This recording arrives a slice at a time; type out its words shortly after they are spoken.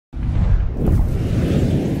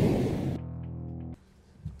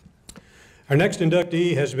Our next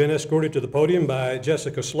inductee has been escorted to the podium by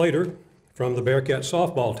Jessica Slater from the Bearkat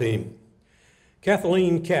softball team.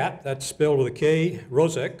 Kathleen Cat, that's spelled with a K,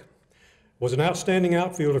 Hrozek, was an outstanding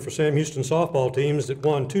outfielder for Sam Houston softball teams that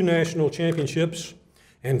won 2 national championships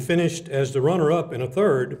and finished as the runner-up and a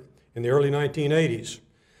third in the early 1980s.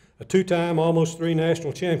 A 2-time, almost 3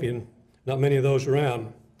 national champion, not many of those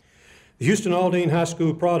around. The Houston-Aldine High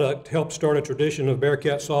School product helped start a tradition of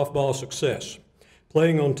Bearkat softball success,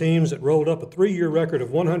 playing on teams that rolled up a 3-year record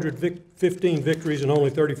of 115 victories and only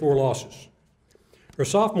 34 losses. Her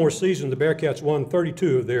sophomore season, the Bearkats won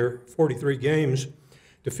 32 of their 43 games,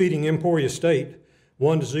 defeating Emporia State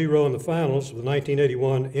 1-0 in the finals of the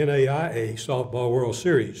 1981 NAIA Softball World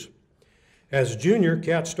Series. As a junior,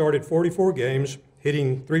 Cat started 44 games,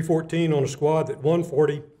 hitting .314 on a squad that won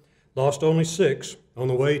 40, lost only 6 on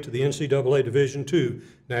the way to the NCAA Division II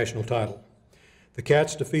national title. The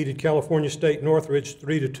Cats defeated California State Northridge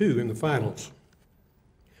 3-2 in the finals.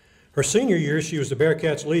 Her senior year, she was the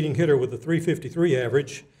Bearkats' leading hitter with a .353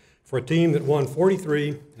 average for a team that won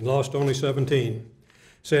 43 and lost only 17.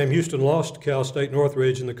 Sam Houston lost to Cal State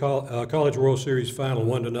Northridge in the College World Series final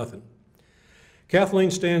 1-0.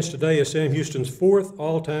 Kathleen stands today as Sam Houston's 4th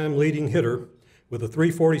all-time leading hitter with a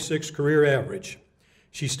 .346 career average.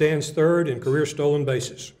 She stands 3rd in career stolen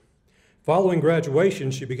bases. Following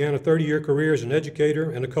graduation, she began a 30-year career as an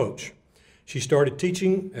educator and a coach. She started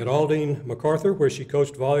teaching at Aldine MacArthur, where she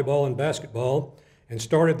coached volleyball and basketball, and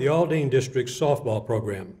started the Aldine District's softball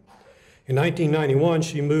program. In 1991,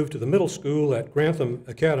 she moved to the middle school at Grantham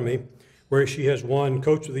Academy, where she has won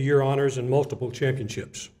Coach of the Year honors and multiple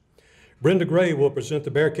championships. Brenda Gray will present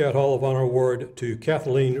the Bearkat Hall of Honor Award to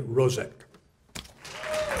Kathleen Hrozek.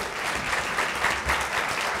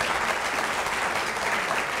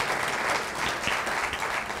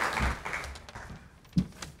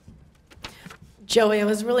 Joey, I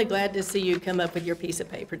was really glad to see you come up with your piece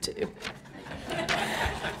of paper, too.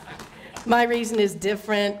 My reason is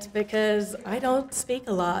different because I don't speak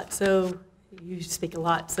a lot, so you speak a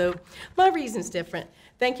lot. So my reason's different.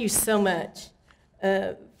 Thank you so much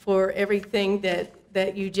for everything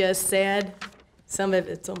that you just said. Some of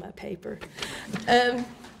it's on my paper.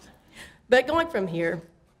 But going from here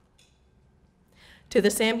to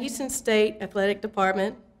the Sam Houston State Athletic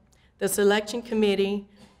Department, the selection committee,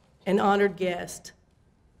 and honored guest,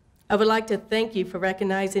 I would like to thank you for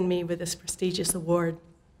recognizing me with this prestigious award.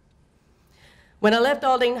 When I left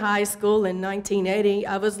Aldine High School in 1980,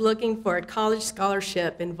 I was looking for a college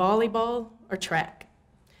scholarship in volleyball or track.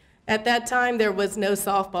 At that time, there was no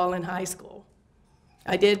softball in high school.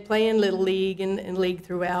 I did play in Little League and league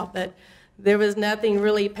throughout, but there was nothing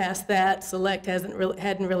really past that. Select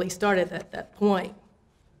hadn't really started at that point.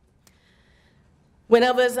 When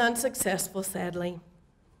I was unsuccessful, sadly,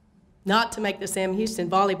 not to make the Sam Houston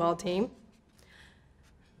volleyball team,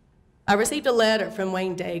 I received a letter from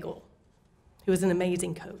Wayne Daigle, who was an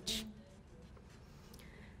amazing coach.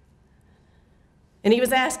 And he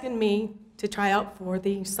was asking me to try out for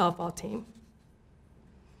the softball team.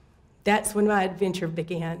 That's when my adventure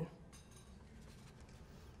began.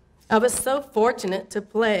 I was so fortunate to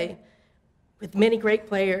play with many great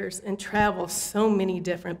players and travel so many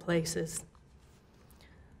different places.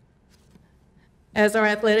 As our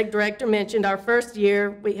athletic director mentioned, our first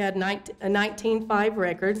year we had a 19-5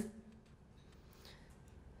 record.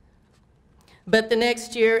 But the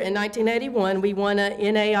next year, in 1981, we won a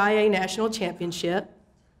NAIA National Championship.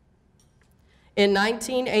 In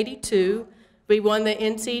 1982, we won the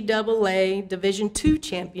NCAA Division II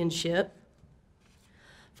Championship,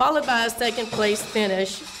 followed by a second-place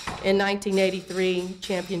finish in 1983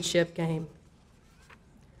 championship game.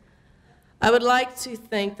 I would like to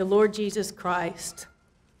thank the Lord Jesus Christ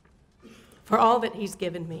for all that he's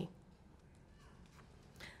given me.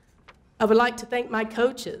 I would like to thank my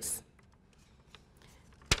coaches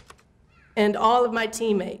and all of my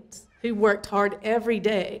teammates who worked hard every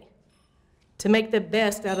day to make the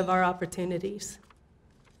best out of our opportunities.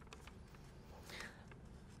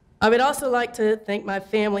 I would also like to thank my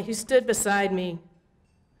family who stood beside me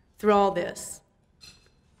through all this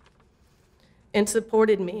and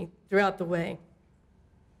supported me throughout the way.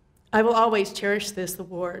 I will always cherish this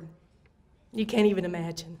award. You can't even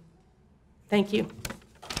imagine. Thank you.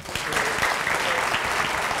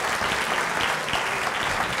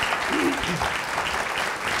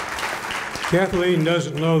 Kathleen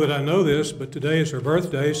doesn't know that I know this, but today is her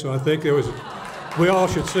birthday, so I think we all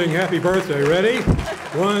should sing happy birthday. Ready?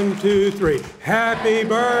 1, 2, 3. Happy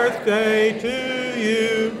birthday to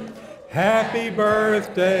you. Happy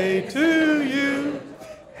birthday to you.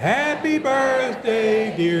 Happy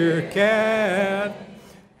birthday, dear Kat.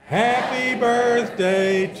 Happy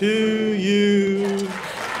birthday to you.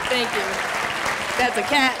 Thank you. That's a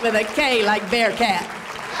cat with a K like Bearkat.